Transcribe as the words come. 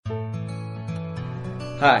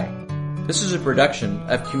Hi, this is a production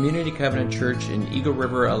of Community Covenant Church in Eagle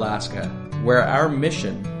River, Alaska, where our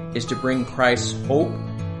mission is to bring Christ's hope,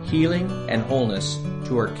 healing, and wholeness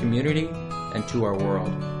to our community and to our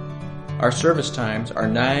world. Our service times are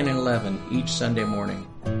 9 and 11 each Sunday morning.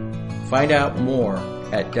 Find out more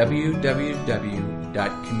at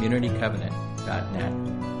www.communitycovenant.net.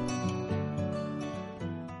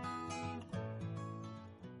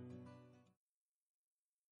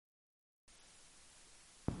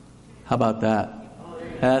 How about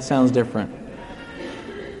that? That sounds different.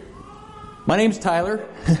 My name's Tyler.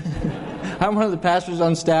 I'm one of the pastors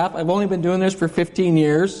on staff. I've only been doing this for 15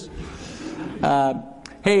 years. I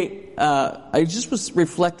just was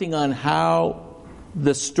reflecting on how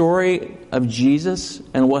the story of Jesus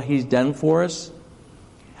and what He's done for us.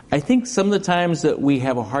 I think some of the times that we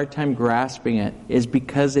have a hard time grasping it is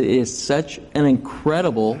because it is such an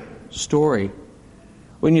incredible story.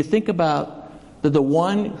 When you think about that the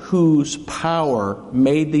one whose power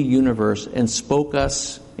made the universe and spoke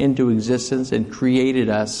us into existence and created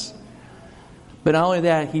us, but not only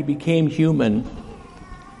that, He became human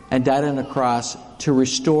and died on the cross to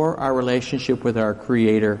restore our relationship with our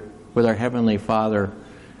Creator, with our Heavenly Father.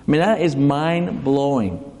 I mean, that is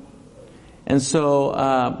mind-blowing. And so,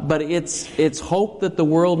 but it's hope that the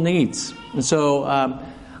world needs. And so,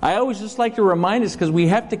 I always just like to remind us, because we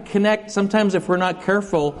have to connect. Sometimes if we're not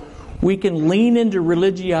careful, we can lean into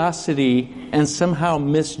religiosity and somehow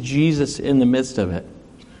miss Jesus in the midst of it.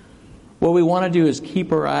 What we want to do is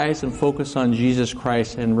keep our eyes and focus on Jesus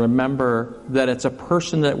Christ and remember that it's a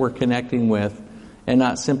person that we're connecting with and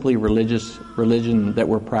not simply religion that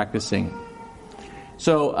we're practicing.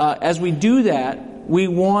 So as we do that, we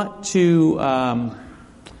want to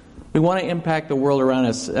impact the world around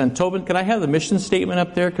us. And Tobin, can I have the mission statement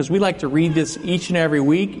up there? Because we like to read this each and every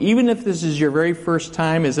week. Even if this is your very first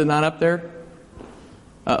time, is it not up there?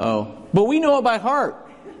 Uh-oh. But we know it by heart.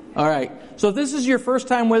 All right. So if this is your first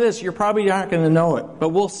time with us, you're probably not going to know it. But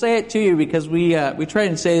we'll say it to you because we try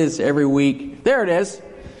and say this every week. There it is.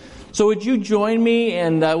 So would you join me?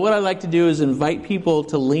 And what I'd like to do is invite people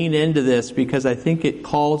to lean into this, because I think it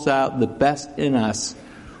calls out the best in us,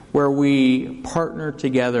 where we partner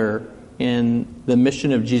together in the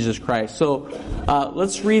mission of Jesus Christ. So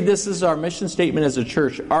let's read this as our mission statement as a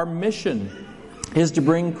church. Our mission is to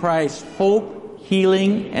bring Christ hope,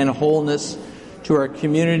 healing, and wholeness to our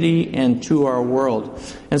community and to our world.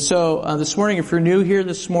 And so this morning, if you're new here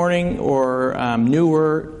this morning or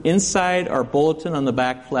newer, inside our bulletin on the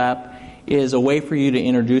back flap is a way for you to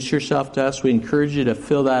introduce yourself to us. We encourage you to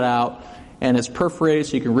fill that out. And it's perforated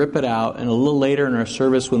so you can rip it out. And a little later in our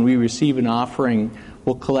service, when we receive an offering,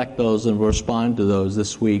 we'll collect those and we'll respond to those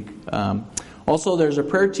this week. Also, there's a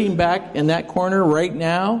prayer team back in that corner right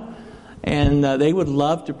now. And they would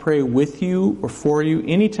love to pray with you or for you.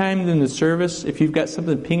 Anytime in the service, if you've got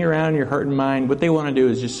something ping around in your heart and mind, what they want to do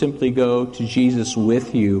is just simply go to Jesus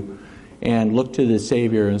with you and look to the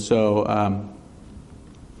Savior. And so,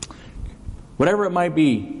 whatever it might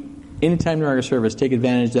be, anytime during our service, take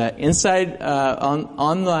advantage of that. Inside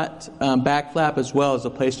on that back flap as well is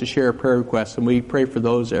a place to share a prayer request, and we pray for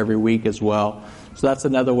those every week as well. So that's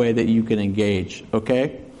another way that you can engage,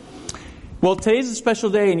 okay? Well, today's a special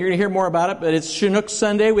day, and you're going to hear more about it, but it's Chinook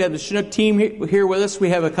Sunday. We have the Chinook team here with us. We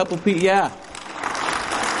have a couple people, yeah.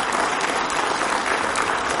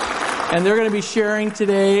 And they're going to be sharing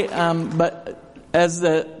today, but as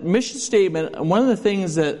the mission statement, one of the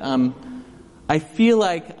things that I feel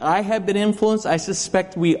like I have been influenced. I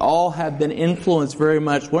suspect we all have been influenced very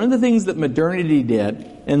much. One of the things that modernity did,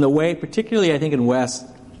 in the way, particularly I think in West,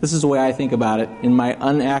 this is the way I think about it, in my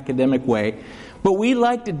unacademic way, but we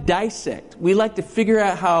like to dissect. We like to figure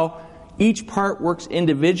out how each part works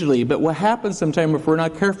individually. But what happens sometimes if we're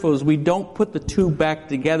not careful is we don't put the two back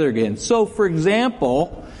together again. So, for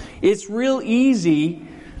example, it's real easy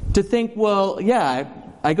to think, well, yeah,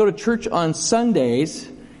 I go to church on Sundays,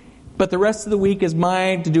 but the rest of the week is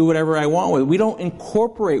mine to do whatever I want with it. We don't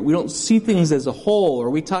incorporate, we don't see things as a whole, or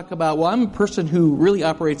we talk about, well, I'm a person who really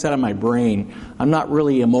operates out of my brain. I'm not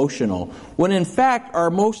really emotional. When in fact, our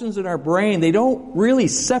emotions and our brain, they don't really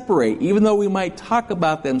separate, even though we might talk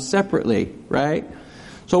about them separately, right?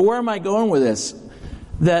 So where am I going with this?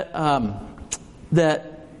 That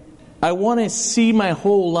I want to see my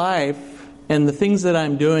whole life and the things that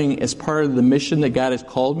I'm doing as part of the mission that God has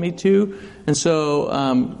called me to. And so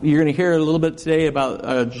you're going to hear a little bit today about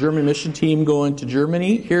a German mission team going to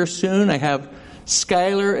Germany here soon. I have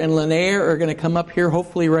Skylar and Linnea are going to come up here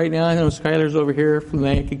hopefully right now. I know Skylar's over here.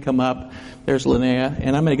 Linnea can come up. There's Linnea.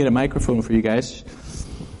 And I'm going to get a microphone for you guys.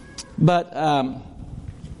 But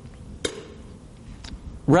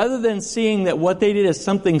rather than seeing that what they did is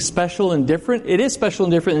something special and different, it is special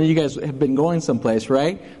and different, and you guys have been going someplace,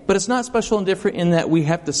 right? But it's not special and different in that we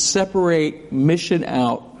have to separate mission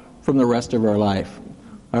out from the rest of our life.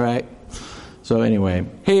 All right? So anyway,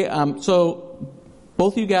 hey, so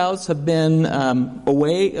both you gals have been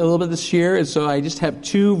away a little bit this year, and so I just have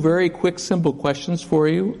two very quick, simple questions for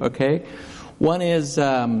you, okay? One is,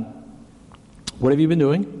 what have you been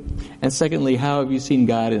doing? And secondly, how have you seen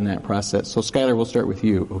God in that process? So Skylar, we'll start with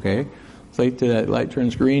you, okay? So till that light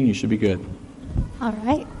turns green, you should be good. All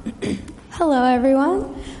right. Hello,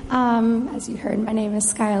 everyone. As you heard, my name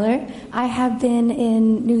is Skylar. I have been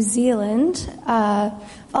in New Zealand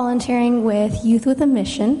volunteering with Youth with a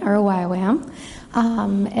Mission, or YWAM.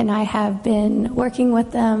 And I have been working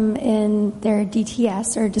with them in their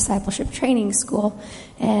DTS, or Discipleship Training School.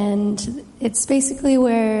 And it's basically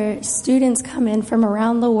where students come in from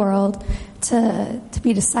around the world to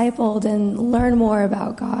be discipled and learn more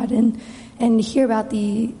about God and hear about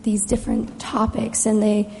these different topics. And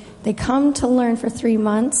they come to learn for 3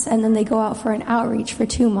 months, and then they go out for an outreach for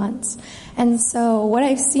 2 months. And so what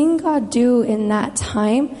I've seen God do in that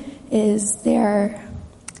time is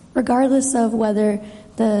regardless of whether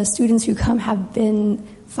the students who come have been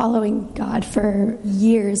following God for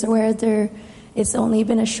years or whether it's only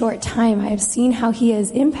been a short time, I've seen how He has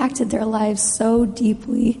impacted their lives so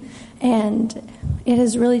deeply, and it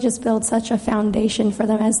has really just built such a foundation for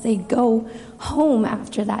them as they go home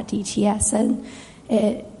after that DTS, and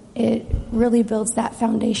it really builds that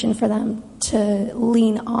foundation for them to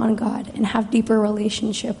lean on God and have deeper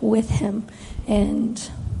relationship with Him. And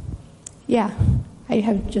yeah, I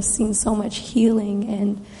have just seen so much healing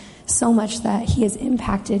and so much that He has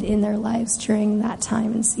impacted in their lives during that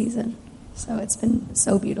time and season. So it's been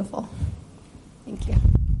so beautiful. Thank you.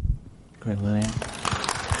 Go ahead, Linnea.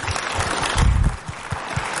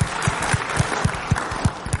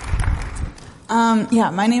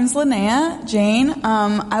 My name's Linnea Jane.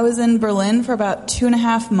 I was in Berlin for about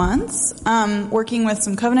 2.5 months, working with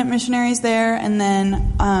some covenant missionaries there, and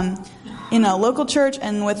then in a local church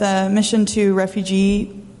and with a mission to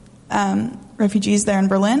refugees there in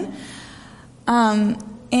Berlin.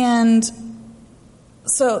 And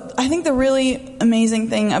so I think the really amazing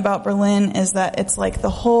thing about Berlin is that it's like the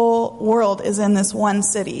whole world is in this one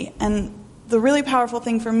city. And the really powerful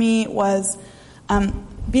thing for me was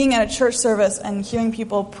being at a church service and hearing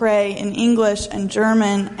people pray in English and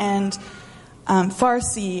German and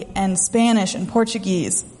Farsi and Spanish and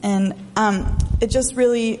Portuguese. And it just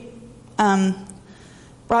really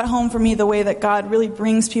brought home for me the way that God really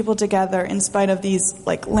brings people together in spite of these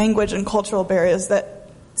like language and cultural barriers that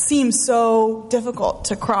seem so difficult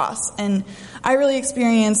to cross. And I really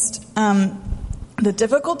experienced the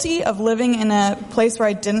difficulty of living in a place where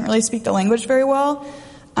I didn't really speak the language very well,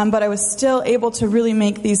 but I was still able to really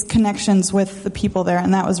make these connections with the people there,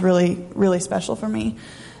 and that was really, really special for me.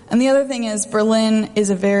 And the other thing is Berlin is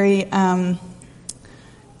a very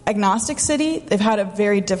agnostic city. They've had a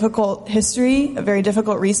very difficult history, a very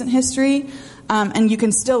difficult recent history, and you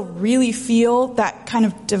can still really feel that kind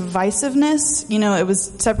of divisiveness. You know, it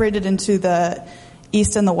was separated into the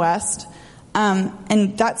East and the West,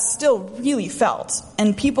 and that's still really felt.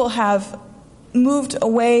 And people have moved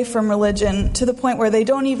away from religion to the point where they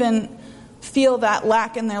don't even feel that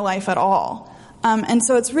lack in their life at all. And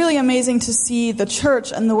so it's really amazing to see the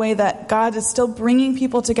church and the way that God is still bringing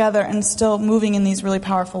people together and still moving in these really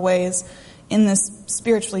powerful ways in this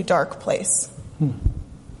spiritually dark place.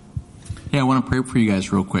 Yeah, I want to pray for you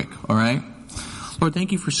guys real quick, all right? Lord,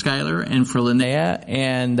 thank you for Skylar and for Linnea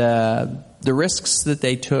and the risks that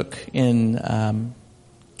they took in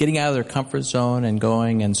getting out of their comfort zone and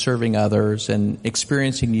going and serving others and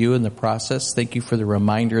experiencing you in the process. Thank you for the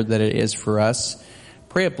reminder that it is for us.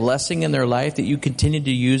 Pray a blessing in their life, that you continue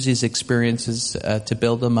to use these experiences to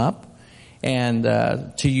build them up and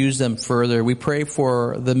to use them further. We pray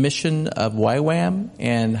for the mission of YWAM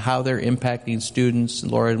and how they're impacting students,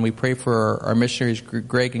 Lord, and we pray for our missionaries,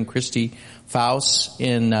 Greg and Christy Faust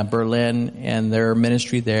in Berlin and their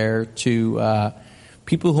ministry there to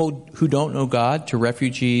people who don't know God, to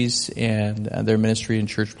refugees and their ministry and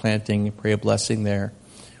church planting. Pray a blessing there.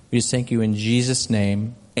 We just thank you in Jesus'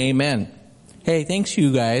 name. Amen. Hey, thanks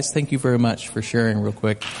you guys. Thank you very much for sharing real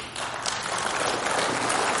quick.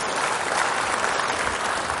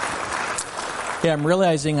 Yeah, I'm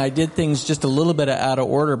realizing I did things just a little bit out of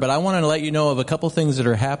order, but I wanted to let you know of a couple things that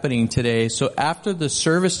are happening today. So after the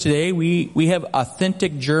service today, we have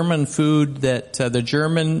authentic German food that the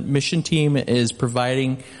German mission team is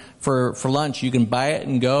providing for lunch. You can buy it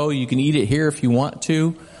and go. You can eat it here if you want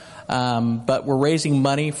to. But we're raising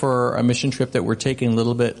money for a mission trip that we're taking a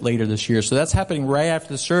little bit later this year. So that's happening right after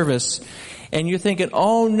the service. And you're thinking,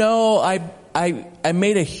 oh no, I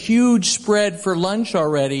made a huge spread for lunch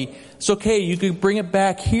already. It's okay, you can bring it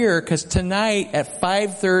back here, because tonight at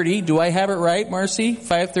 5:30, do I have it right, Marcy?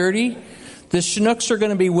 5:30? The Chinooks are going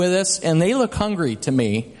to be with us, and they look hungry to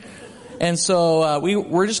me. And so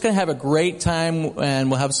we're just going to have a great time, and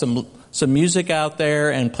we'll have some music out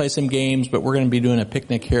there and play some games, but we're going to be doing a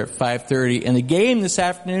picnic here at 5:30. And the game this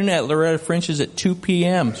afternoon at Loretta French is at 2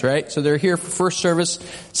 p.m., right? So they're here for first service.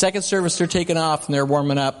 Second service, they're taking off, and they're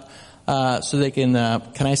warming up so they can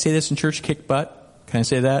I say this in church, kick butt? Can I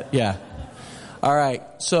say that? Yeah. All right.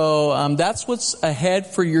 So that's what's ahead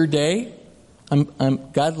for your day.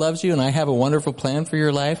 God loves you, and I have a wonderful plan for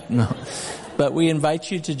your life. No. But we invite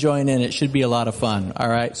you to join in. It should be a lot of fun. All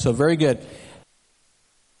right. So very good.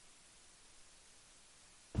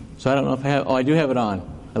 So I don't know if I have... Oh, I do have it on.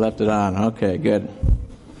 I left it on. Okay, good.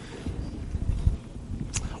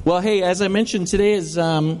 Well, hey, as I mentioned, today is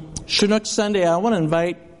Chinook Sunday. I want to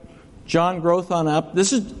invite John Groth on up.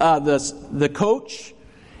 This is the coach.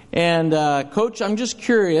 And Coach, I'm just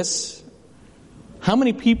curious, how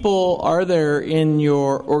many people are there in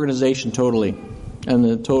your organization totally? And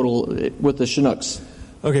the total with the Chinooks?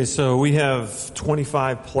 Okay, so we have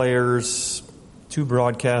 25 players, 2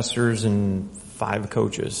 broadcasters, and 5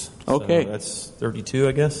 coaches. Okay. So that's 32,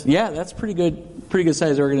 I guess? Yeah, that's pretty good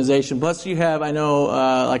sized organization. Plus you have, I know,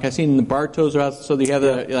 like I've seen the Bartos are out, so you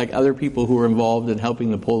have like other people who are involved in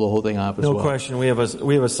helping to pull the whole thing off as well. No question. We have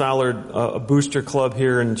a solid booster club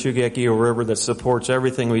here in Chugach-Eagle River that supports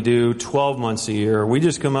everything we do 12 months a year. We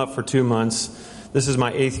just come up for 2 months. This is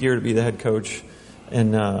my 8th year to be the head coach.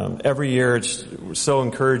 And every year it's so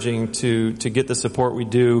encouraging to get the support we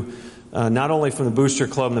do. Not only from the Booster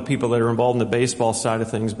Club and the people that are involved in the baseball side of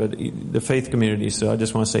things, but the faith community. So I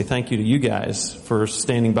just want to say thank you to you guys for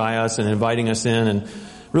standing by us and inviting us in and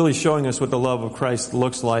really showing us what the love of Christ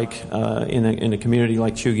looks like in a community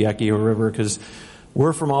like Chugach-Eagle River, because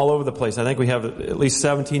we're from all over the place. I think we have at least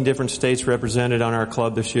 17 different states represented on our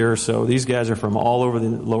club this year. So these guys are from all over the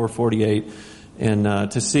lower 48. And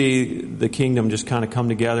to see the kingdom just kind of come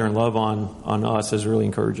together and love on us is really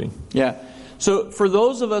encouraging. Yeah. So for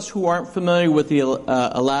those of us who aren't familiar with the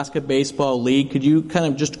Alaska Baseball League, could you kind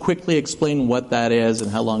of just quickly explain what that is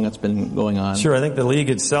and how long it's been going on? Sure. I think the league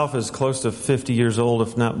itself is close to 50 years old,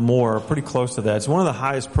 if not more, pretty close to that. It's one of the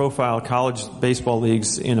highest profile college baseball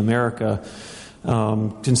leagues in America,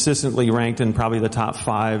 consistently ranked in probably the top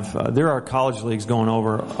 5. There are college leagues going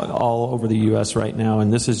all over the U.S. right now,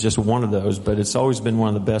 and this is just one of those, but it's always been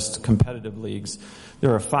one of the best competitive leagues.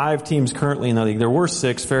 There are 5 teams currently in the league. There were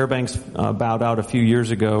 6. Fairbanks bowed out a few years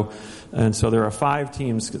ago. And so there are 5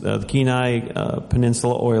 teams, the Kenai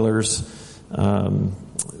Peninsula Oilers,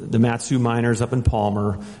 the Matsu Miners up in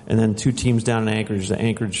Palmer, and then 2 teams down in Anchorage, the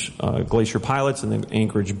Anchorage Glacier Pilots and the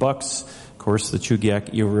Anchorage Bucks, of course, the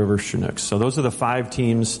Chugach-Eagle River Chinooks. So those are the 5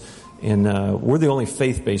 teams, and we're the only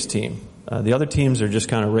faith-based team. The other teams are just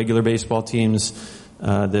kind of regular baseball teams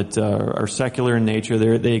that are secular in nature.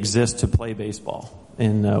 They exist to play baseball.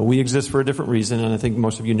 And we exist for a different reason, and I think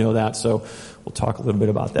most of you know that, so we'll talk a little bit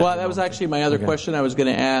about that. Well, that was actually my other question I was going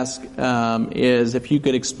to ask, is if you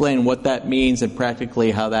could explain what that means and practically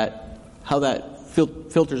how that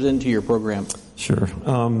filters into your program. Sure.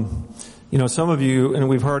 Some of you, and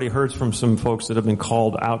we've already heard from some folks that have been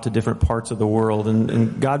called out to different parts of the world,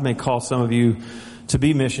 and God may call some of you to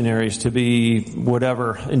be missionaries, to be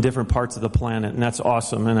whatever in different parts of the planet, and that's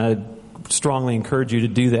awesome, and I strongly encourage you to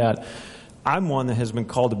do that. I'm one that has been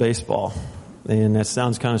called to baseball, and that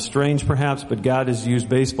sounds kind of strange perhaps, but God has used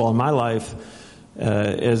baseball in my life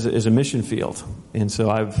as a mission field. And so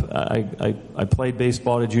I played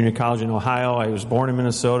baseball at a junior college in Ohio. I was born in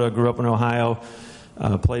Minnesota, grew up in Ohio,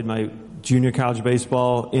 played my junior college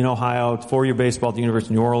baseball in Ohio, 4-year baseball at the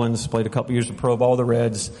University of New Orleans, played a couple years of pro ball with the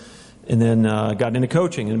Reds, and then got into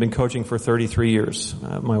coaching and been coaching for 33 years.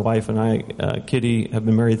 My wife and I, Kitty, have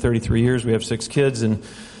been married 33 years. We have 6 kids, and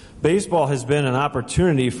baseball has been an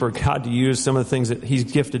opportunity for God to use some of the things that He's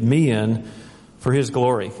gifted me in for His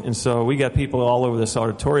glory. And so we got people all over this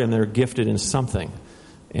auditorium that are gifted in something.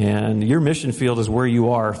 And your mission field is where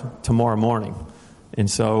you are tomorrow morning. And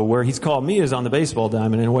so where He's called me is on the baseball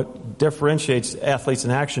diamond. And what differentiates Athletes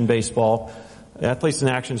in Action baseball, Athletes in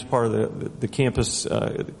Action is part of the campus,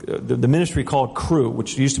 the ministry called Crew,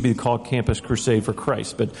 which used to be called Campus Crusade for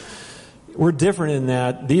Christ. But we're different in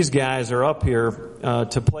that these guys are up here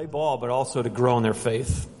to play ball, but also to grow in their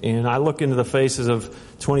faith. And I look into the faces of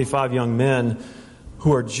 25 young men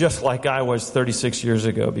who are just like I was 36 years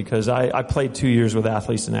ago, because I played 2 years with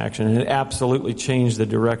Athletes in Action, and it absolutely changed the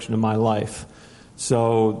direction of my life.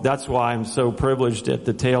 So that's why I'm so privileged at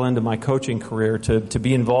the tail end of my coaching career to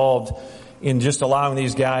be involved in just allowing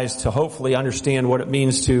these guys to hopefully understand what it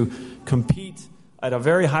means to compete at a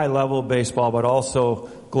very high level of baseball, but also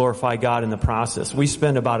glorify God in the process. We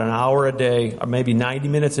spend about an hour a day, or maybe 90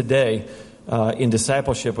 minutes a day, in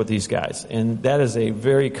discipleship with these guys. And that is a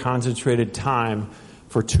very concentrated time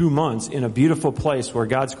for 2 months in a beautiful place where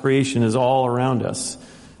God's creation is all around us.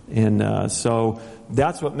 And so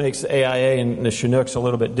that's what makes AIA and the Chinooks a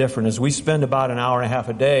little bit different, is we spend about an hour and a half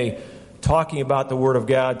a day talking about the Word of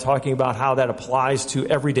God, talking about how that applies to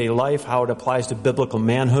everyday life, how it applies to biblical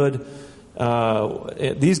manhood.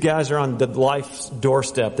 These guys are on the life's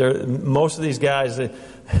doorstep. Most of these guys,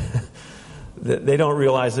 they don't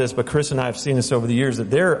realize this, but Chris and I have seen this over the years,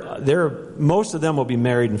 that most of them will be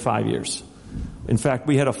married in 5 years. In fact,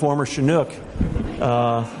 we had a former Chinook.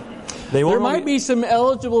 There might be some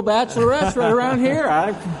eligible bachelorettes right around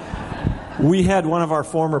here. We had one of our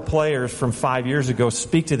former players from 5 years ago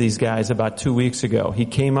speak to these guys about 2 weeks ago. He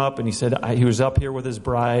came up and he said, he was up here with his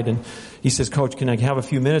bride, and he says, "Coach, can I have a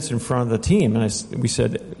few minutes in front of the team?" And we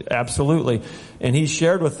said, "Absolutely." And he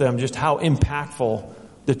shared with them just how impactful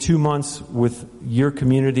the 2 months with your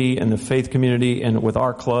community and the faith community and with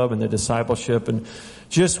our club and the discipleship, and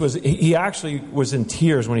he actually was in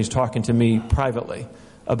tears when he's talking to me privately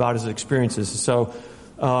about his experiences. So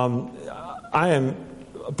I am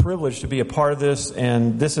privileged to be a part of this,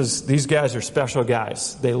 and these guys are special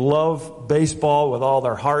guys. They love baseball with all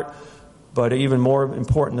their heart, but even more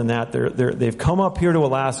important than that, they've come up here to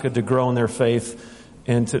Alaska to grow in their faith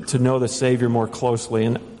and to know the Savior more closely.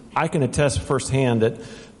 And I can attest firsthand that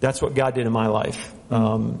that's what God did in my life.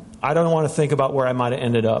 I don't want to think about where I might have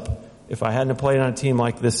ended up if I hadn't played on a team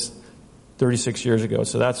like this 36 years ago.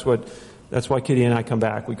 So that's why Kitty and I come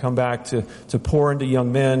back. We come back to pour into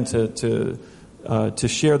young men, to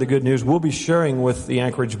share the good news. We'll be sharing with the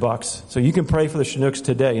Anchorage Bucks. So you can pray for the Chinooks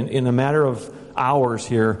today. In a matter of hours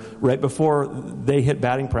here, right before they hit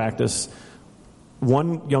batting practice,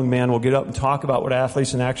 one young man will get up and talk about what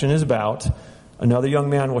Athletes in Action is about. Another young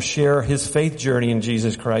man will share his faith journey in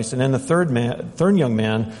Jesus Christ. And then the third young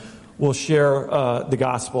man will share the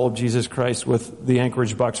gospel of Jesus Christ with the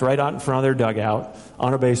Anchorage Bucks right out in front of their dugout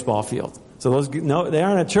on a baseball field. So they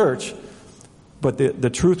aren't at church, but the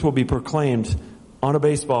truth will be proclaimed on a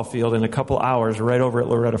baseball field in a couple hours right over at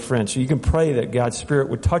Loretta French. So you can pray that God's Spirit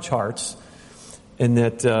would touch hearts, and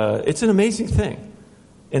that it's an amazing thing.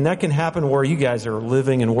 And that can happen where you guys are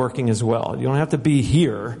living and working as well. You don't have to be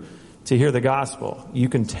here to hear the gospel. You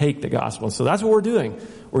can take the gospel. So that's what we're doing.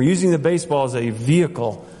 We're using the baseball as a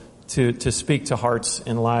vehicle to speak to hearts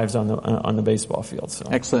and lives on the baseball field. So.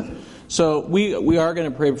 Excellent. So we are going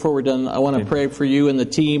to pray before we're done. I want to pray for you and the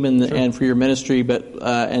team and for your ministry, but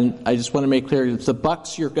and I just want to make clear, it's the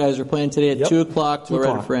Bucks you guys are playing today at 2:00,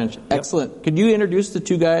 Loretta French. Excellent. Yep. Could you introduce the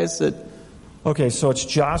two guys that? Okay, so it's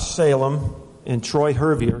Josh Salem and Troy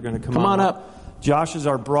Hervey are going to come on up. Josh is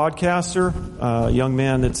our broadcaster, a young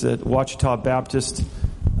man that's at Ouachita Baptist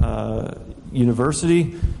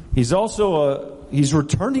University. He's also he's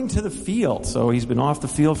returning to the field, so he's been off the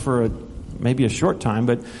field for maybe a short time,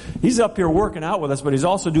 but he's up here working out with us, but he's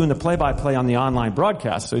also doing the play-by-play on the online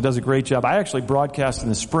broadcast, so he does a great job. I actually broadcast in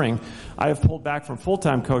the spring. I have pulled back from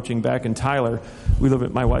full-time coaching back in Tyler.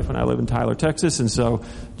 My wife and I live in Tyler, Texas, and so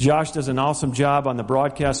Josh does an awesome job on the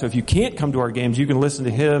broadcast. So if you can't come to our games, you can listen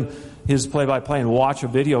to his play-by-play, and watch a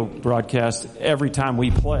video broadcast every time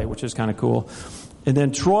we play, which is kind of cool. And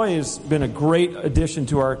then Troy has been a great addition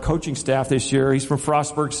to our coaching staff this year. He's from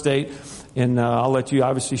Frostburg State, and I'll let you,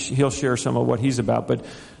 obviously, he'll share some of what he's about. But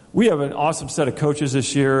we have an awesome set of coaches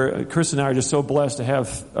this year. Chris and I are just so blessed to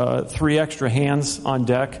have 3 extra hands on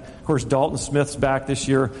deck. Of course, Dalton Smith's back this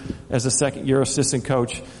year as a second-year assistant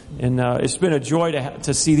coach. And it's been a joy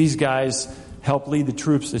to see these guys help lead the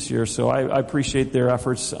troops this year. So I appreciate their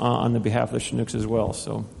efforts on the behalf of the Chinooks as well.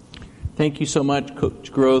 So, thank you so much,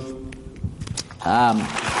 Coach Groth.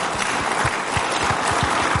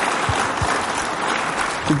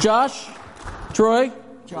 Josh, Troy?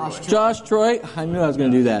 Josh, Troy? I knew I was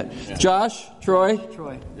going to do that. Yeah. Josh, Troy?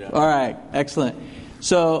 Yeah. All right, excellent.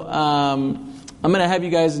 So I'm going to have you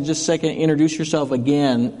guys in just a second introduce yourself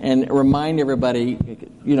again and remind everybody,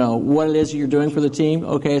 what it is that you're doing for the team,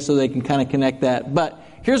 okay, so they can kind of connect that. But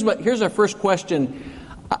here's our first question.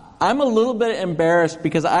 I'm a little bit embarrassed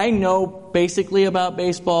because I know basically about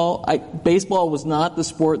baseball. Baseball was not the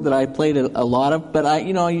sport that I played a lot of, but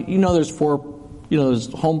there's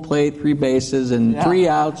there's home plate, 3 bases, and 3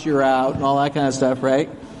 outs, you're out, and all that kind of stuff, right?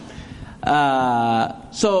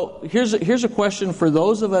 So here's a question for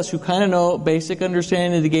those of us who kind of know basic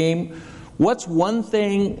understanding of the game. What's one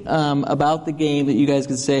thing about the game that you guys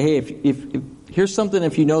could say, hey, if here's something,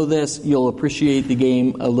 if you know this, you'll appreciate the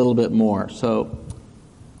game a little bit more. So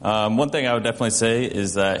one thing I would definitely say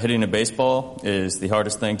is that hitting a baseball is the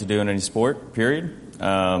hardest thing to do in any sport, period.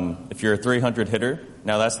 If you're a 300 hitter,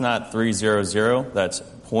 now that's not 300, that's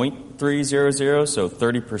 .300, so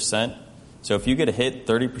 30%. So if you get a hit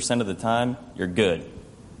 30% of the time, you're good.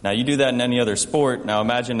 Now you do that in any other sport. Now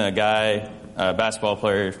imagine a guy, a basketball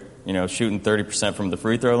player, shooting 30% from the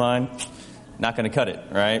free throw line. Not going to cut it,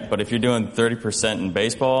 right? But if you're doing 30% in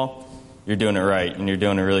baseball, you're doing it right, and you're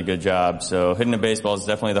doing a really good job. So hitting a baseball is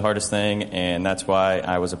definitely the hardest thing, and that's why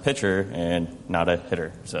I was a pitcher and not a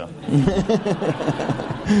hitter. So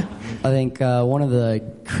I think one of the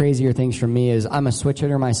crazier things for me is I'm a switch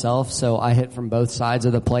hitter myself, so I hit from both sides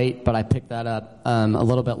of the plate, but I picked that up a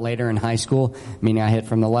little bit later in high school, meaning I hit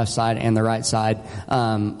from the left side and the right side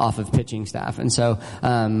off of pitching staff. And so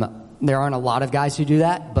there aren't a lot of guys who do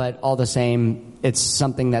that, but all the same, it's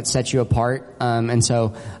something that sets you apart. And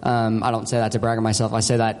so I don't say that to brag on myself. I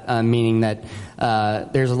say that meaning that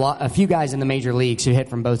there's a few guys in the major leagues who hit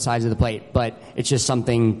from both sides of the plate, but it's just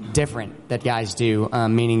something different that guys do,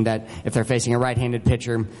 meaning that if they're facing a right-handed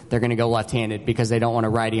pitcher, they're going to go left-handed because they don't want a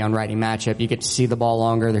righty-on-righty matchup. You get to see the ball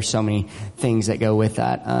longer. There's so many things that go with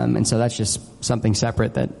that. And so that's just something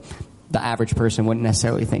separate that the average person wouldn't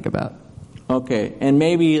necessarily think about. Okay, and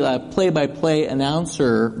maybe a play-by-play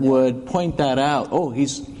announcer would point that out. Oh,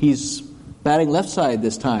 he's batting left side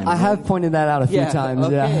this time. I have pointed that out a few times.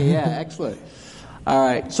 Okay, yeah, excellent. All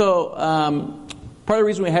right, so part of the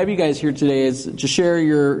reason we have you guys here today is to share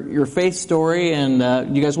your faith story,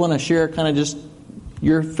 and you guys want to share kind of just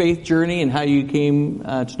your faith journey and how you came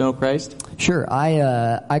to know Christ? Sure.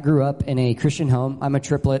 I grew up in a Christian home. I'm a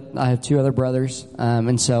triplet. I have two other brothers,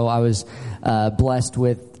 and so I was blessed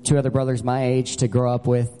with two other brothers my age to grow up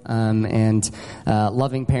with, and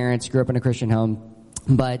loving parents, grew up in a Christian home.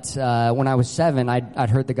 But when I was 7, I'd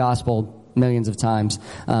heard the gospel millions of times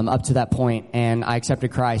up to that point, and I accepted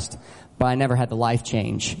Christ, but I never had the life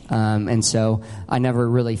change. And so I never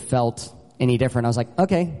really felt any different. I was like,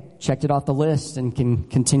 okay, checked it off the list and can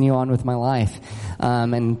continue on with my life.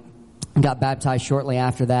 And got baptized shortly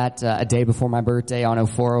after that, a day before my birthday on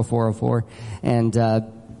 04/04/04. And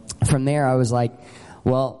from there I was like,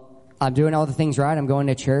 well, I'm doing all the things right. I'm going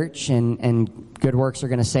to church, and good works are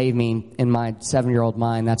going to save me. In my 7-year-old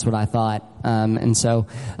mind, that's what I thought. And so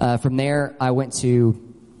from there, I went throughout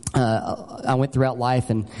life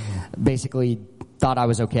and basically thought I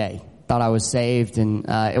was okay, thought I was saved. And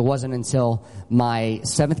it wasn't until my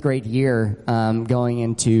 7th grade year, going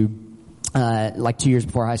into 2 years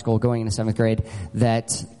before high school, going into 7th grade,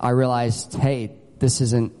 that I realized, hey, this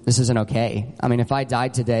isn't okay. I mean, if I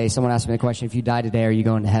died today, someone asked me the question, if you die today, are you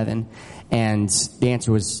going to heaven? And the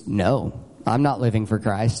answer was no. I'm not living for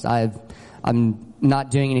Christ. I'm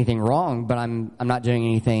not doing anything wrong, but I'm not doing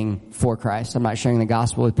anything for Christ. I'm not sharing the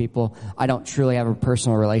gospel with people. I don't truly have a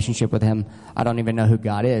personal relationship with Him. I don't even know who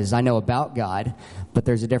God is. I know about God, but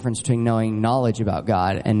there's a difference between knowing knowledge about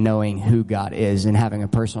God and knowing who God is and having a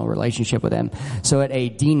personal relationship with Him. So at a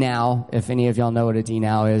D-Now, if any of y'all know what a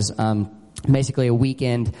D-Now is, basically a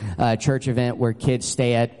weekend church event where kids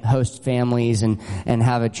stay at host families and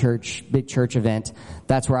have a big church event.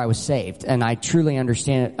 That's where I was saved. And I truly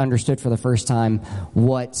understood for the first time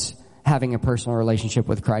what having a personal relationship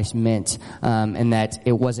with Christ meant, and that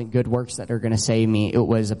it wasn't good works that are going to save me. It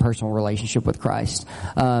was a personal relationship with Christ.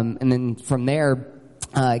 And then from there,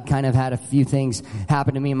 kind of had a few things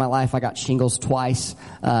happen to me in my life. I got shingles twice,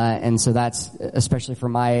 and so that's, especially for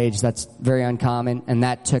my age, that's very uncommon, and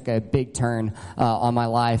that took a big turn on my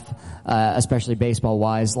life, especially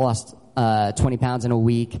baseball-wise. Lost 20 pounds in a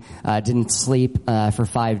week, didn't sleep for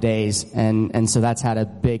 5 days, and so that's had a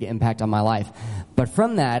big impact on my life. But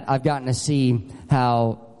from that, I've gotten to see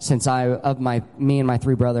how, since me and my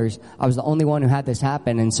 3 brothers, I was the only one who had this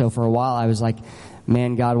happen, and so for a while I was like,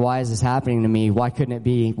 man, God, why is this happening to me? Why couldn't it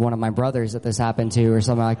be one of my brothers that this happened to, or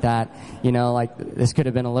something like that? This could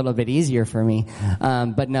have been a little bit easier for me.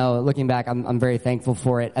 But no, looking back, I'm very thankful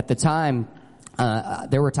for it. At the time,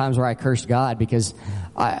 there were times where I cursed God because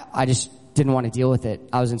I just didn't want to deal with it.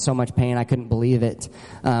 I was in so much pain, I couldn't believe it.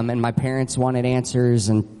 And my parents wanted answers,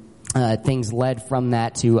 and things led from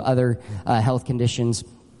that to other health conditions.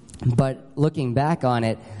 But looking back on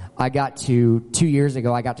it, 2 years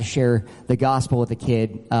ago, I got to share the gospel with a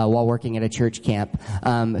kid while working at a church camp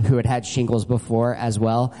who had shingles before as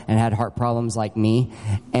well and had heart problems like me.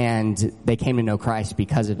 And they came to know Christ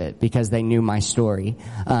because of it, because they knew my story.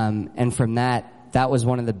 And from that, that was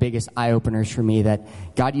one of the biggest eye-openers for me, that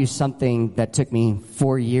God used something that took me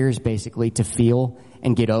 4 years basically to feel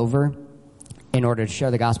and get over in order to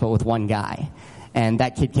share the gospel with one guy. And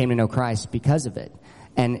that kid came to know Christ because of it.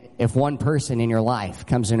 And if one person in your life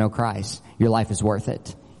comes to know Christ, your life is worth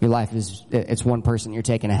it. Your life it's one person you're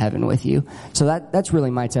taking to heaven with you. So that's really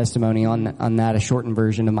my testimony on that, a shortened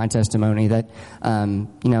version of my testimony, that,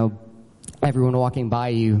 everyone walking by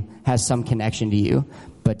you has some connection to you,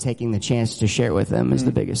 but taking the chance to share with them is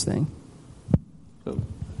the biggest thing.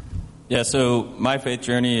 Yeah, so my faith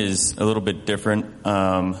journey is a little bit different.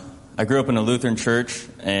 I grew up in a Lutheran church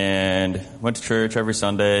and went to church every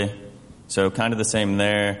Sunday, so kind of the same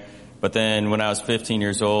there. But then when I was 15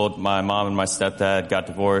 years old, my mom and my stepdad got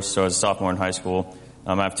divorced, so I was a sophomore in high school.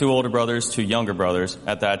 I have 2 older brothers, 2 younger brothers.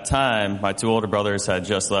 At that time, my 2 older brothers had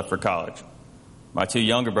just left for college. My 2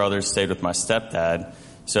 younger brothers stayed with my stepdad,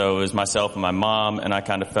 so it was myself and my mom, and I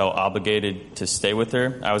kind of felt obligated to stay with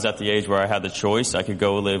her. I was at the age where I had the choice. I could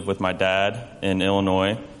go live with my dad in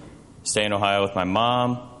Illinois, stay in Ohio with my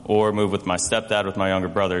mom, or move with my stepdad with my younger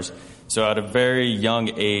brothers. So at a very young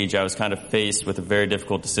age, I was kind of faced with a very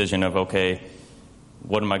difficult decision of, okay,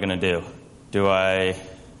 what am I going to do? Do I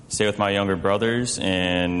stay with my younger brothers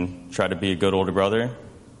and try to be a good older brother?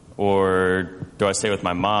 Or do I stay with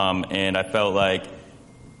my mom? And I felt like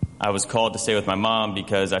I was called to stay with my mom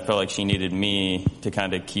because I felt like she needed me to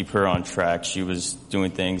kind of keep her on track. She was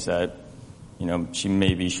doing things that, she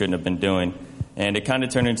maybe shouldn't have been doing. And it kind of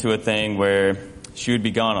turned into a thing where she would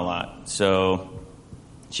be gone a lot. So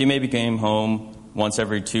she maybe came home once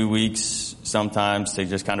every 2 weeks sometimes to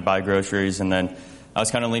just kind of buy groceries. And then I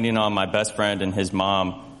was kind of leaning on my best friend and his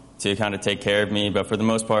mom to kind of take care of me. But for the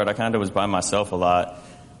most part, I kind of was by myself a lot.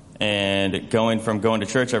 And going to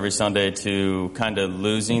church every Sunday to kind of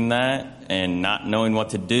losing that and not knowing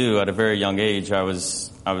what to do at a very young age, I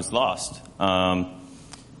was lost.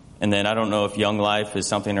 And then I don't know if Young Life is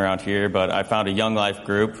something around here, but I found a Young Life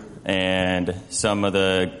group, and some of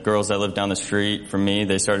the girls that lived down the street from me,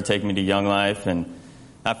 they started taking me to Young Life. And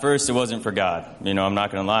at first it wasn't for God. I'm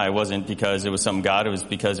not going to lie. It wasn't because it was some God. It was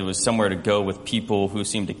because it was somewhere to go with people who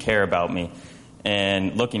seemed to care about me.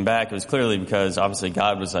 And looking back, it was clearly because obviously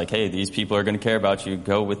God was like, hey, these people are going to care about you.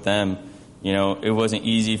 Go with them. It wasn't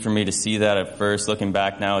easy for me to see that at first. Looking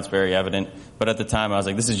back now, it's very evident. But at the time, I was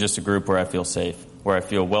like, this is just a group where I feel safe, where I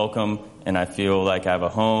feel welcome, and I feel like I have a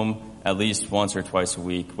home at least once or twice a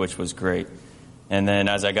week, which was great. And then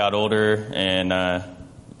as I got older and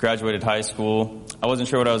graduated high school, I wasn't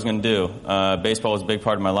sure what I was going to do. Baseball was a big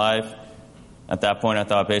part of my life. At that point, I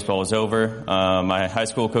thought baseball was over. My high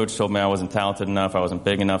school coach told me I wasn't talented enough, I wasn't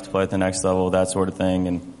big enough to play at the next level, that sort of thing.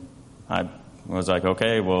 And I was like,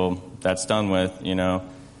 okay, well, that's done with,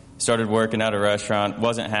 Started working at a restaurant,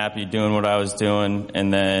 wasn't happy doing what I was doing,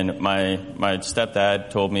 and then my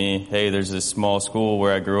stepdad told me, hey, there's this small school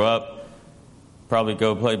where I grew up, probably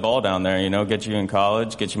go play ball down there, get you in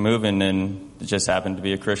college, get you moving, and it just happened to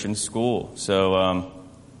be a Christian school. So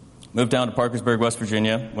moved down to Parkersburg, West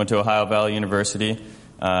Virginia, went to Ohio Valley University.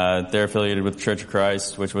 They're affiliated with Church of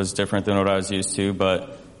Christ, which was different than what I was used to,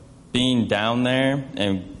 but being down there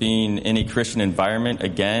and being in a Christian environment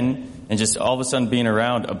again, and just all of a sudden being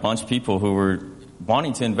around a bunch of people who were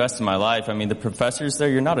wanting to invest in my life. I mean, the professors there,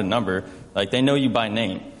 you're not a number. Like, they know you by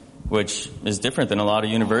name, which is different than a lot of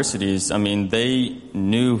universities. I mean, they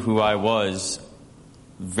knew who I was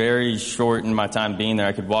very short in my time being there.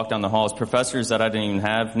 I could walk down the halls. Professors that I didn't even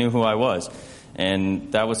have knew who I was.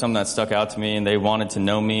 And that was something that stuck out to me, and they wanted to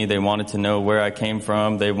know me. They wanted to know where I came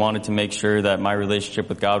from. They wanted to make sure that my relationship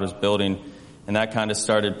with God was building. And that kind of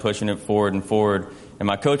started pushing it forward and forward. And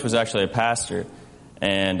my coach was actually a pastor.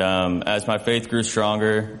 And as my faith grew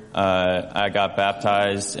stronger, I got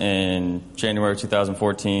baptized in January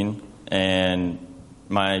 2014. And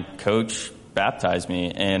my coach baptized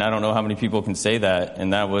me. And I don't know how many people can say that.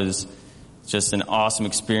 And that was just an awesome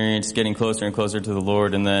experience, getting closer and closer to the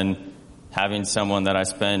Lord. And then having someone that I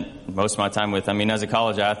spent most of my time with. I mean, as a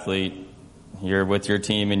college athlete, you're with your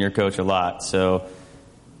team and your coach a lot. So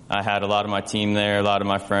I had a lot of my team there, a lot of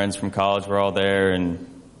my friends from college were all there,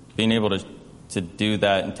 and being able to do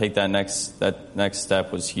that and take that next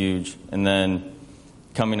step was huge. And then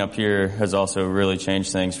coming up here has also really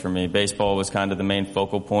changed things for me. Baseball was kind of the main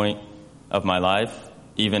focal point of my life,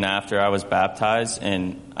 even after I was baptized.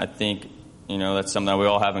 And I think, that's something that we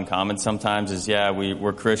all have in common sometimes is,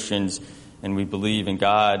 we're Christians and we believe in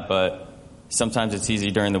God, but sometimes it's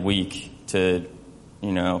easy during the week to,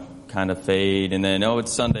 kind of fade, and then,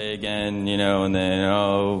 it's Sunday again, and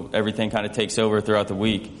then, everything kind of takes over throughout the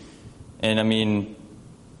week. And I mean,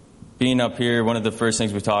 being up here, one of the first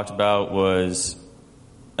things we talked about was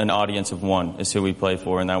an audience of one is who we play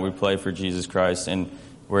for, and that we play for Jesus Christ. And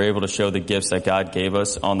we're able to show the gifts that God gave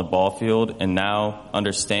us on the ball field. And now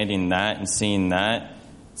understanding that and seeing that,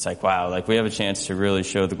 it's like, wow, like we have a chance to really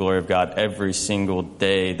show the glory of God every single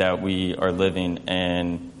day that we are living.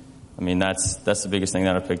 And I mean, that's the biggest thing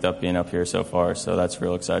that I've picked up being up here so far. So that's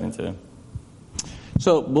real exciting too.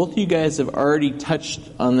 So both of you guys have already touched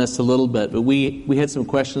on this a little bit, but we had some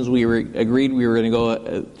questions agreed we were going to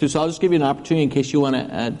go through. So I'll just give you an opportunity in case you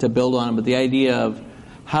want to build on it. But the idea of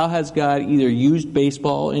how has God either used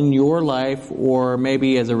baseball in your life or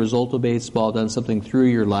maybe as a result of baseball done something through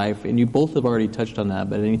your life? And you both have already touched on that,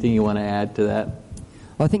 but anything you want to add to that?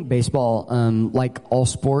 Well, I think baseball, like all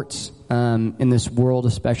sports in this world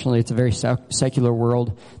especially, it's a very secular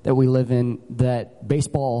world that we live in, that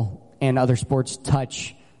baseball and other sports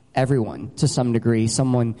touch everyone to some degree.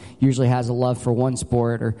 Someone usually has a love for one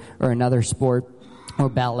sport or another sport, or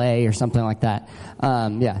ballet or something like that.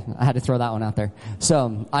 Yeah, I had to throw that one out there.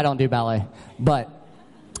 So I don't do ballet, but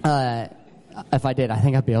if I did, I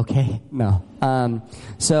think I'd be okay. No.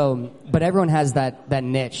 But everyone has that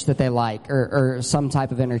niche that they like, or some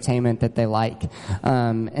type of entertainment that they like.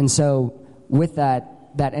 And so with that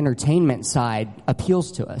entertainment side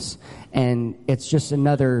appeals to us. And it's just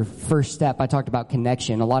another first step. I talked about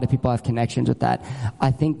connection. A lot of people have connections with that.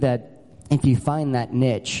 I think that if you find that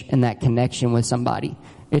niche and that connection with somebody,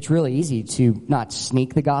 it's really easy to not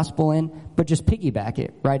sneak the gospel in, but just piggyback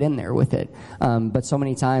it right in there with it. But so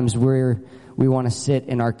many times we want to sit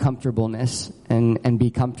in our comfortableness and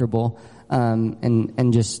be comfortable,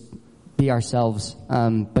 and just be ourselves.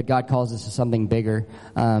 But God calls us to something bigger,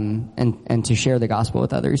 and to share the gospel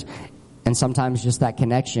with others. And sometimes just that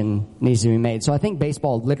connection needs to be made. So I think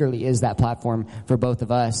baseball literally is that platform for both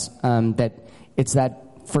of us, that it's that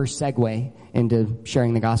first segue into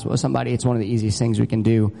sharing the gospel with somebody. It's one of the easiest things we can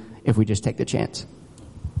do if we just take the chance.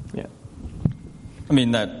 Yeah. I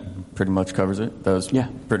mean, that pretty much covers it. That was a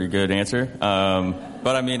pretty good answer.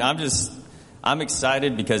 But I mean, I'm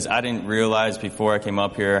excited because I didn't realize before I came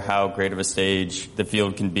up here how great of a stage the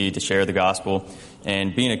field can be to share the gospel.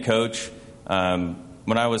 And being a coach,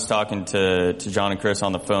 when I was talking to John and Chris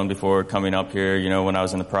on the phone before coming up here, when I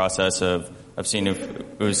was in the process of seeing if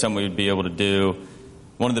it was something we'd be able to do,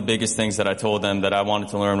 one of the biggest things that I told them that I wanted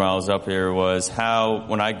to learn while I was up here was how,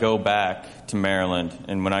 when I go back to Maryland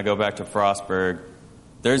and when I go back to Frostburg,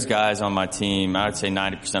 there's guys on my team, I would say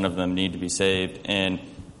 90% of them need to be saved. And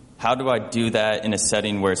how do I do that in a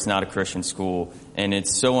setting where it's not a Christian school? And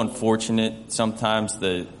it's so unfortunate sometimes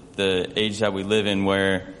the age that we live in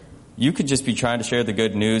where you could just be trying to share the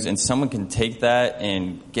good news and someone can take that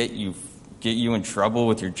and get you in trouble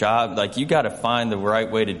with your job. Like, you got to find the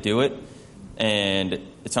right way to do it. And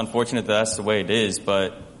it's unfortunate that that's the way it is,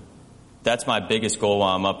 but that's my biggest goal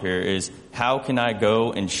while I'm up here is how can I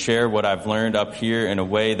go and share what I've learned up here in a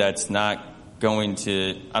way that's not going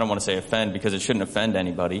to, I don't want to say offend because it shouldn't offend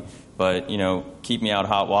anybody, but, keep me out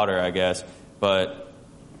of hot water, I guess. But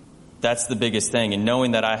that's the biggest thing. And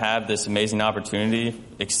knowing that I have this amazing opportunity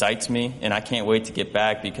excites me, and I can't wait to get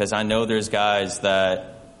back because I know there's guys that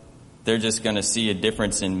they're just going to see a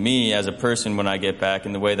difference in me as a person when I get back,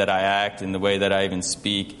 in the way that I act, in the way that I even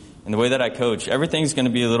speak, in the way that I coach. Everything's going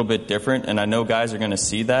to be a little bit different, and I know guys are going to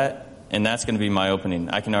see that, and that's going to be my opening.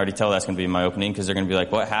 I can already tell that's going to be my opening because they're going to be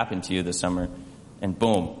like, what happened to you this summer? And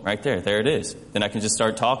boom, right there it is. Then I can just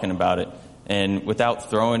start talking about it. And without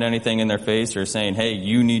throwing anything in their face or saying, hey,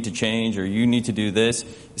 you need to change or you need to do this,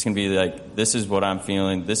 it's going to be like, this is what I'm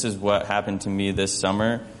feeling. This is what happened to me this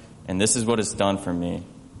summer, and this is what it's done for me.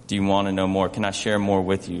 Do you want to know more? Can I share more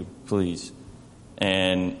with you, please?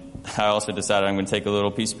 And I also decided I'm going to take a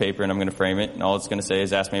little piece of paper and I'm going to frame it, and all it's going to say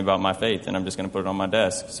is ask me about my faith, and I'm just going to put it on my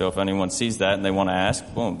desk. So if anyone sees that and they want to ask,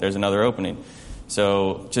 boom, there's another opening.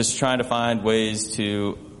 So just trying to find ways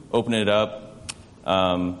to open it up,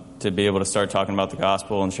 to be able to start talking about the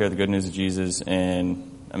gospel and share the good news of Jesus.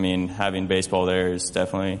 And, I mean, having baseball there is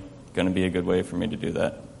definitely going to be a good way for me to do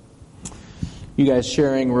that. You guys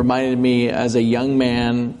sharing reminded me as a young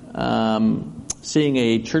man, seeing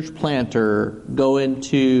a church planter go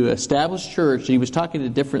into established church. He was talking to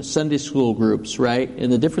different Sunday school groups, right? In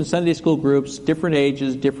the different Sunday school groups, different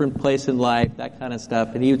ages, different place in life, that kind of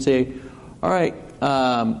stuff. And he would say, all right,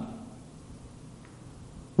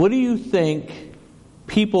 what do you think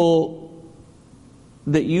people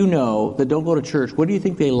that you know that don't go to church, what do you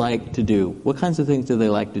think they like to do? What kinds of things do they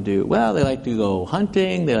like to do? Well, they like to go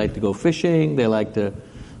hunting, they like to go fishing, they like to...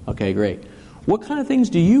 Okay, great. What kind of things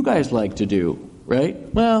do you guys like to do, right?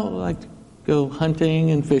 Well, I like to go hunting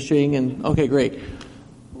and fishing and... Okay, great.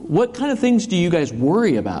 what kind of things do you guys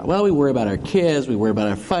worry about? Well, we worry about our kids, we worry about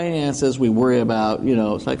our finances, we worry about,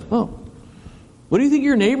 it's like, oh, what do you think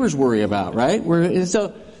your neighbors worry about, right?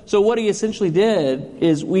 So what he essentially did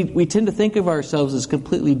is we tend to think of ourselves as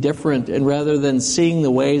completely different, and rather than seeing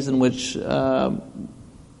the ways in which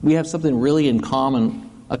we have something really in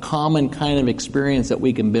common, a common kind of experience that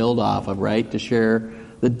we can build off of, right? To share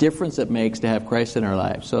the difference it makes to have Christ in our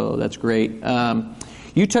lives. So that's great.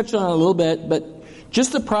 You touched on it a little bit, but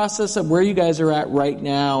just the process of where you guys are at right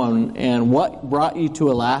now and what brought you to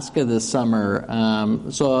Alaska this summer.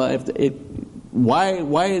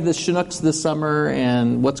 Why the Chinooks this summer,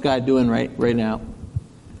 and what's God doing right now?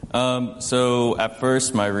 So at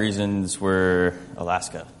first my reasons were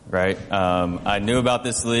Alaska, right? I knew about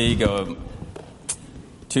this league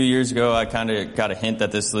 2 years ago. I kind of got a hint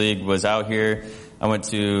that this league was out here. I went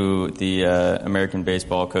to the American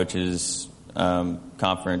Baseball Coaches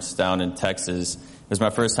Conference down in Texas. It was my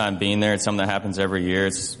first time being there. It's something that happens every year.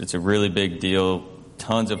 It's a really big deal.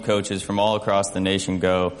 Tons of coaches from all across the nation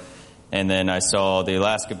go. And then I saw the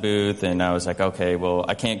Alaska booth, and I was like, okay, well,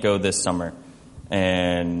 I can't go this summer.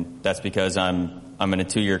 And that's because I'm in a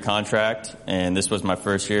 2-year contract, and this was my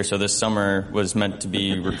first year. So this summer was meant to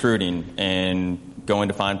be recruiting and going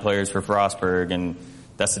to find players for Frostburg. And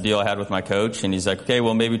that's the deal I had with my coach. And he's like, okay,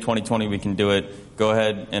 well, maybe 2020 we can do it. Go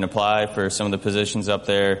ahead and apply for some of the positions up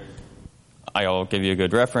there. I'll give you a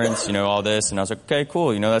good reference, all this. And I was like, okay,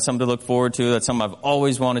 cool. That's something to look forward to. That's something I've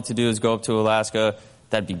always wanted to do, is go up to Alaska.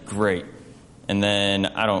 That'd be great. And then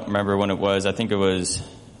I don't remember when it was. I think it was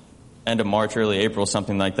end of March, early April,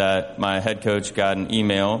 something like that. My head coach got an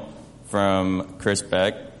email from Chris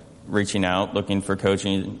Beck reaching out, looking for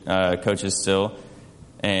coaches still.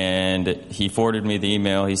 And he forwarded me the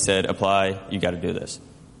email. He said, apply, you got to do this.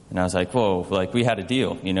 And I was like, whoa, we had a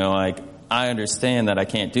deal. I understand that I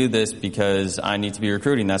can't do this because I need to be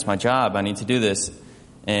recruiting. That's my job. I need to do this.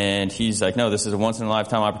 And he's like, no, this is a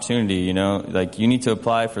once-in-a-lifetime opportunity, you need to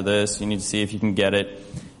apply for this. You need to see if you can get it.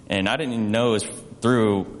 And I didn't even know it was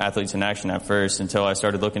through Athletes in Action at first until I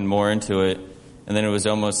started looking more into it. And then it was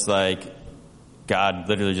almost like God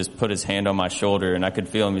literally just put his hand on my shoulder, and I could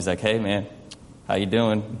feel him. He's like, hey, man, how you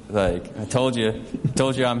doing? I told you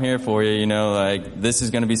I'm here for you, this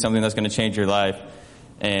is going to be something that's going to change your life.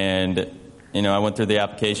 And, I went through the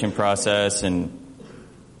application process, and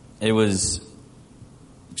it was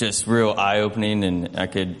just real eye-opening, and I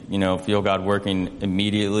could, feel God working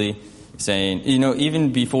immediately, saying,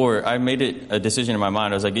 even before I made it a decision in my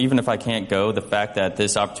mind, I was like, even if I can't go, the fact that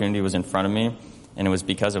this opportunity was in front of me and it was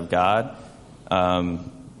because of God, I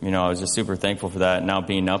was just super thankful for that. Now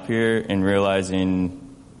being up here and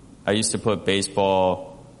realizing I used to put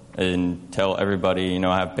baseball and tell everybody,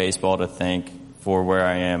 I have baseball to thank for where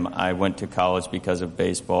I am. I went to college because of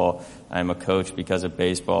baseball. I'm a coach because of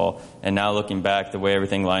baseball. And now looking back, the way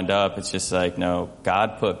everything lined up, it's just like, no,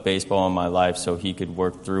 God put baseball in my life so he could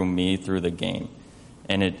work through me through the game.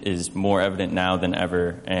 And it is more evident now than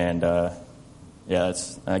ever. And, I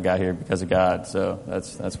got here because of God. So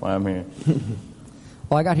that's why I'm here.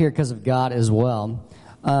 Well, I got here because of God as well.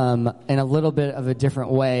 In a little bit of a different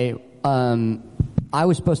way. I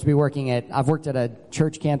was supposed to be I've worked at a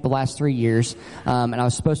church camp the last 3 years, and I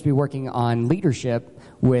was supposed to be working on leadership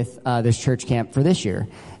with this church camp for this year.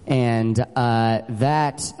 And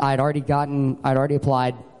that I'd already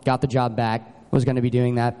applied, got the job back, was going to be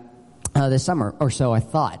doing that this summer or so, I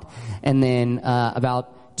thought. And then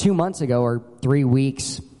about 2 months ago, or 3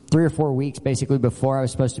 or 4 weeks basically before I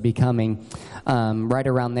was supposed to be coming, right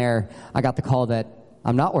around there, I got the call that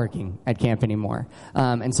I'm not working at camp anymore.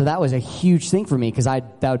 And so that was a huge thing for me, because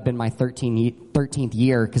that had been my 13th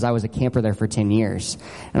year, because I was a camper there for 10 years.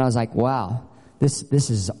 And I was like, wow, this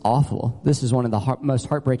is awful. This is one of the most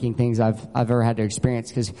heartbreaking things I've ever had to experience,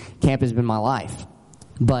 because camp has been my life.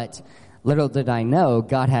 But little did I know,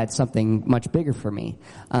 God had something much bigger for me,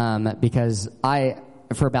 because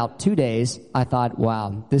for about 2 days, I thought,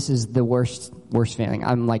 wow, this is the worst feeling.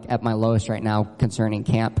 I'm at my lowest right now concerning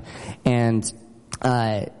camp. And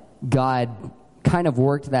God kind of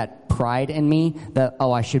worked that pride in me that,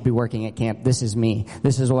 I should be working at camp. This is me.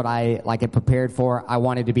 This is what I had prepared for. I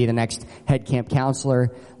wanted to be the next head camp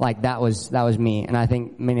counselor. That was me. And I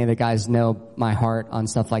think many of the guys know my heart on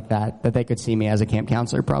stuff like that they could see me as a camp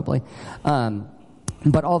counselor probably.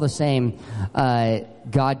 But all the same,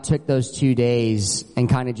 God took those 2 days and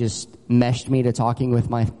kind of just meshed me to talking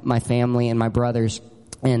with my family and my brothers.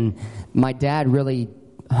 And my dad really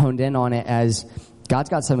honed in on it as, God's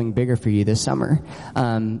got something bigger for you this summer.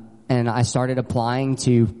 And I started applying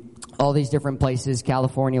to all these different places,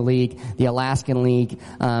 California League, the Alaskan League,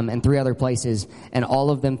 and 3 other places, and all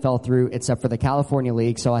of them fell through except for the California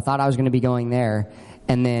League. So I thought I was going to be going there,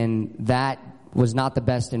 and then that was not the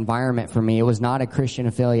best environment for me. It was not a Christian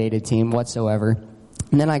affiliated team whatsoever.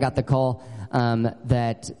 And then I got the call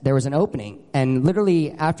that there was an opening, and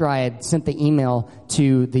literally after I had sent the email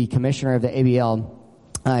to the commissioner of the ABL,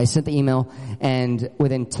 I sent the email, and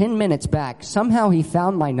within 10 minutes back, somehow he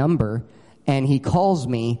found my number, and he calls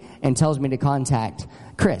me and tells me to contact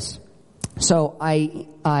Chris. So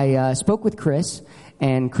I spoke with Chris,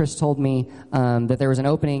 and Chris told me that there was an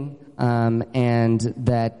opening, and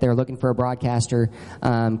that they're looking for a broadcaster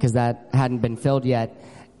because that hadn't been filled yet.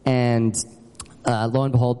 And lo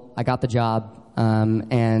and behold, I got the job,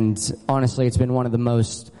 and honestly, it's been one of the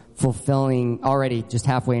most fulfilling, already just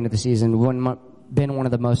halfway into the season, been one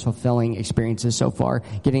of the most fulfilling experiences so far,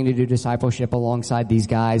 getting to do discipleship alongside these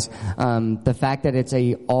guys. The fact that it's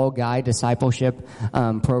a all-guy discipleship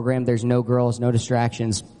program, there's no girls, no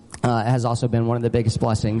distractions, has also been one of the biggest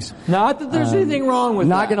blessings. Not that there's anything wrong with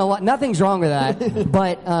that. Nothing's wrong with that.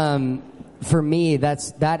 But for me,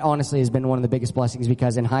 that honestly has been one of the biggest blessings,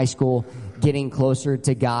 because in high school, getting closer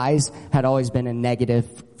to guys had always been a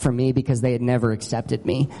negative for me because they had never accepted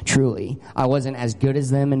me, truly. I wasn't as good as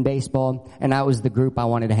them in baseball, and that was the group I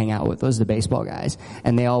wanted to hang out with, was the baseball guys.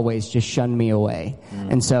 And they always just shunned me away.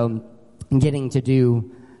 And so getting to do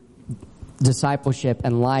discipleship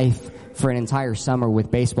and life for an entire summer with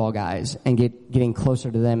baseball guys and getting closer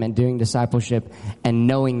to them and doing discipleship and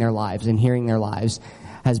knowing their lives and hearing their lives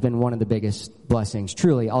has been one of the biggest blessings.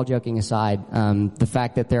 Truly, all joking aside, the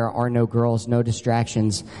fact that there are no girls, no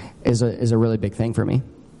distractions is a really big thing for me.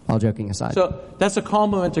 All joking aside. So that's a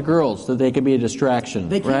compliment to girls, that they can be a distraction,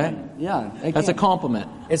 they can. Right? Yeah. That's a compliment.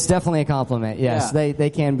 It's definitely a compliment, yes. Yeah. They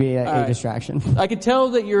can be a distraction. I can tell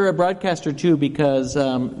that you're a broadcaster too, because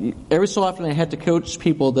every so often I had to coach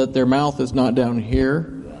people that their mouth is not down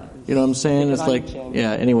here. You know what I'm saying? It's like,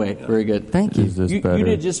 yeah, anyway, very good. Thank you. You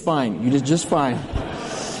did just fine. You did just fine.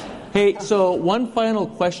 Hey, so one final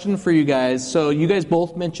question for you guys. So you guys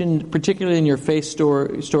both mentioned, particularly in your faith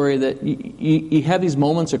story, that you have these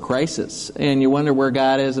moments of crisis, and you wonder where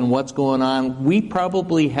God is and what's going on. We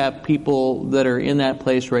probably have people that are in that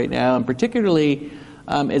place right now, and particularly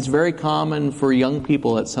it's very common for young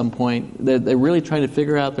people at some point that they're really trying to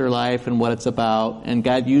figure out their life and what it's about, and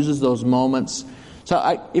God uses those moments.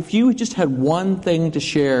 So if you just had one thing to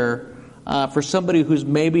share for somebody who's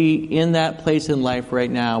maybe in that place in life right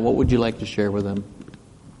now, what would you like to share with them?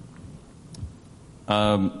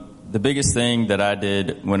 The biggest thing that I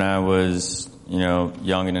did when I was,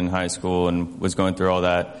 young and in high school and was going through all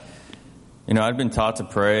that, I'd been taught to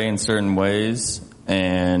pray in certain ways,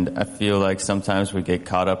 and I feel like sometimes we get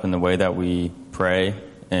caught up in the way that we pray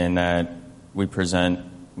and that we present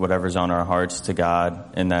whatever's on our hearts to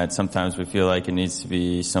God, and that sometimes we feel like it needs to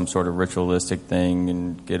be some sort of ritualistic thing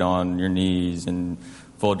and get on your knees and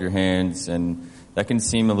fold your hands, and that can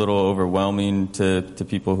seem a little overwhelming to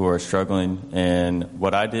people who are struggling. And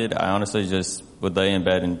what I did, I honestly just would lay in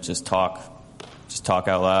bed and just talk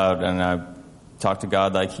out loud, and I talked to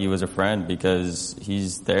God like He was a friend, because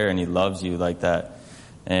He's there and He loves you like that.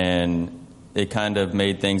 And it kind of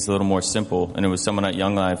made things a little more simple. And it was someone at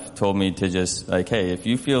Young Life told me to just hey, if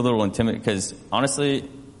you feel a little intimidated, because honestly,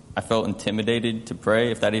 I felt intimidated to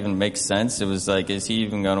pray, if that even makes sense. It was like, is He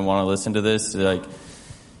even going to want to listen to this? And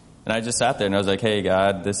I just sat there and I was like, hey,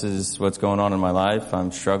 God, this is what's going on in my life.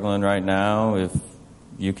 I'm struggling right now. If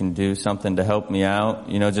you can do something to help me out,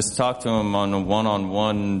 just talk to Him on a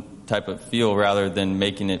one-on-one type of feel, rather than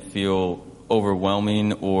making it feel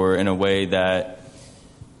overwhelming or in a way that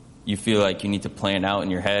you feel like you need to plan out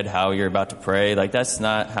in your head how you're about to pray. That's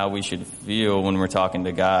not how we should feel when we're talking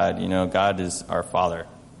to God. God is our Father.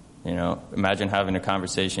 Imagine having a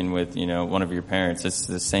conversation with, one of your parents. It's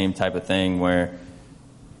the same type of thing where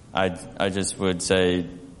I just would say,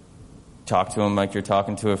 talk to Him like you're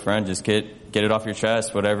talking to a friend. Just get it off your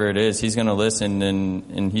chest, whatever it is. He's going to listen,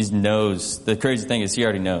 and He knows. The crazy thing is He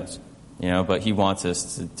already knows, but He wants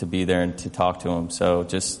us to be there and to talk to Him. So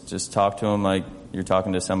just talk to Him like you're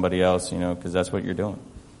talking to somebody else, because that's what you're doing.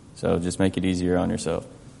 So just make it easier on yourself.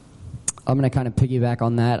 I'm going to kind of piggyback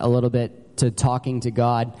on that a little bit, to talking to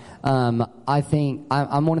God. I think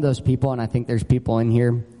I'm one of those people, and I think there's people in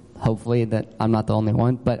here, hopefully, that I'm not the only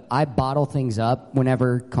one, but I bottle things up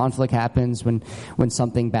whenever conflict happens, when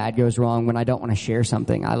something bad goes wrong, when I don't want to share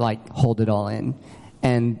something, I hold it all in.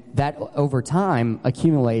 And that over time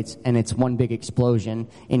accumulates, and it's one big explosion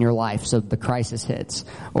in your life. So the crisis hits,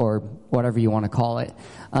 or whatever you want to call it.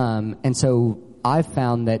 And so I've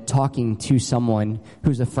found that talking to someone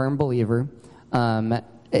who's a firm believer,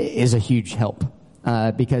 is a huge help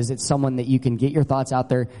because it's someone that you can get your thoughts out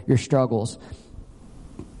there, your struggles,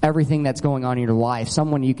 everything that's going on in your life,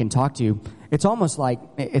 someone you can talk to. It's almost like,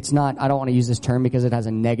 it's not, I don't want to use this term because it has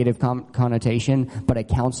a negative connotation, but a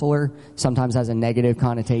counselor sometimes has a negative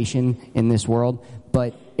connotation in this world.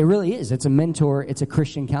 But it really is. It's a mentor. It's a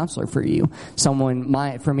Christian counselor for you.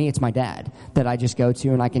 For me, it's my dad that I just go to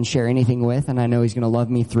and I can share anything with, and I know he's going to love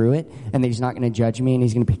me through it, and that he's not going to judge me, and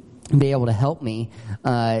he's going to be able to help me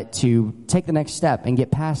to take the next step and get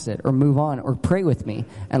past it or move on or pray with me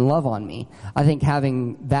and love on me. I think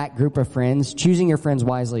having that group of friends, choosing your friends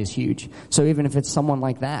wisely is huge. So even if it's someone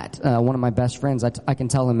like that, one of my best friends, I can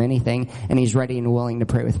tell him anything and he's ready and willing to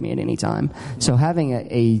pray with me at any time. So having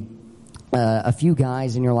a few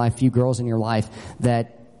guys in your life, few girls in your life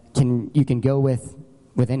that you can go with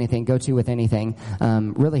anything,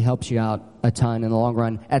 really helps you out a ton in the long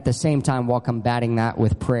run. At the same time, while combating that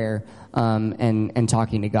with prayer and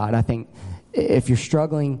talking to God. I think if you're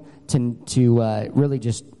struggling to really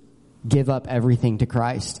just give up everything to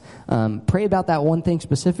Christ, pray about that one thing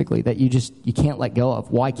specifically that you can't let go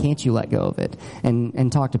of. Why can't you let go of it?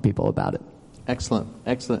 And talk to people about it. Excellent.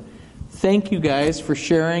 Thank you guys for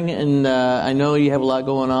sharing, and I know you have a lot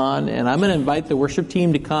going on, and I'm going to invite the worship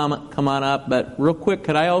team to come on up, but real quick,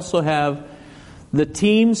 could I also have the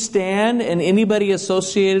team stand, and anybody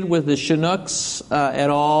associated with the Chinooks at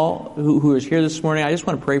all who is here this morning? I just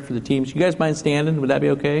want to pray for the teams. You guys mind standing? Would that be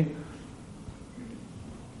okay?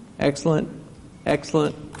 Excellent.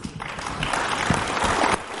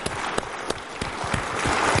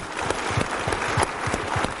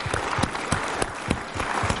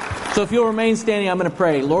 So if you'll remain standing, I'm going to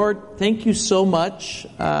pray. Lord, thank you so much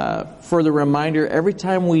for the reminder. Every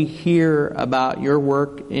time we hear about your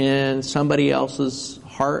work in somebody else's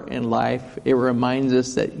heart and life, it reminds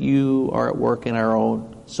us that you are at work in our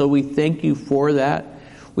own. So we thank you for that.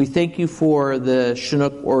 We thank you for the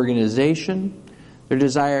Chinook organization, their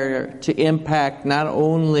desire to impact not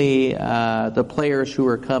only the players who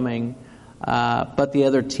are coming, but the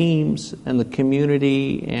other teams and the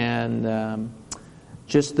community, and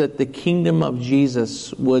just that the kingdom of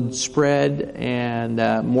Jesus would spread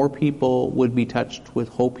and more people would be touched with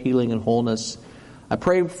hope, healing, and wholeness. I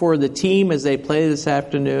pray for the team as they play this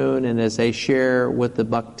afternoon and as they share with the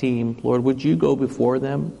Buck team. Lord, would you go before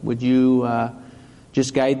them? Would you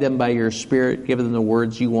just guide them by your Spirit, give them the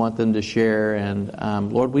words you want them to share?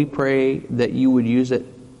 And Lord, we pray that you would use it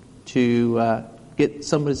to get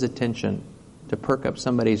somebody's attention, to perk up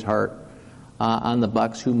somebody's heart on the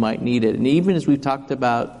Bucks who might need it. And even as we've talked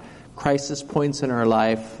about crisis points in our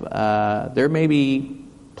life, there may be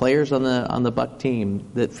players on the Buck team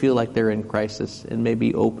that feel like they're in crisis and may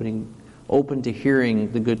be open to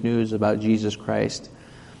hearing the good news about Jesus Christ.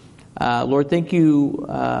 Lord, thank you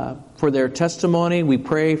for their testimony. We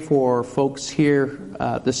pray for folks here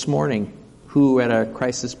this morning who are at a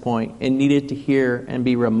crisis point and needed to hear and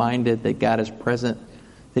be reminded that God is present,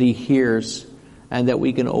 that He hears, and that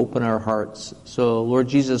we can open our hearts. So, Lord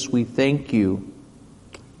Jesus, we thank you.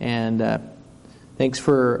 And thanks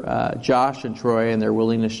for Josh and Troy and their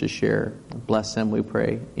willingness to share. Bless them, we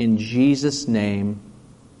pray. In Jesus' name,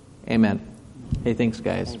 amen. Hey, thanks,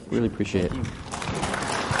 guys. Really appreciate it.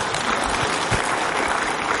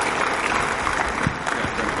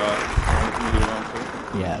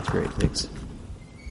 Yeah, it's great. Thanks.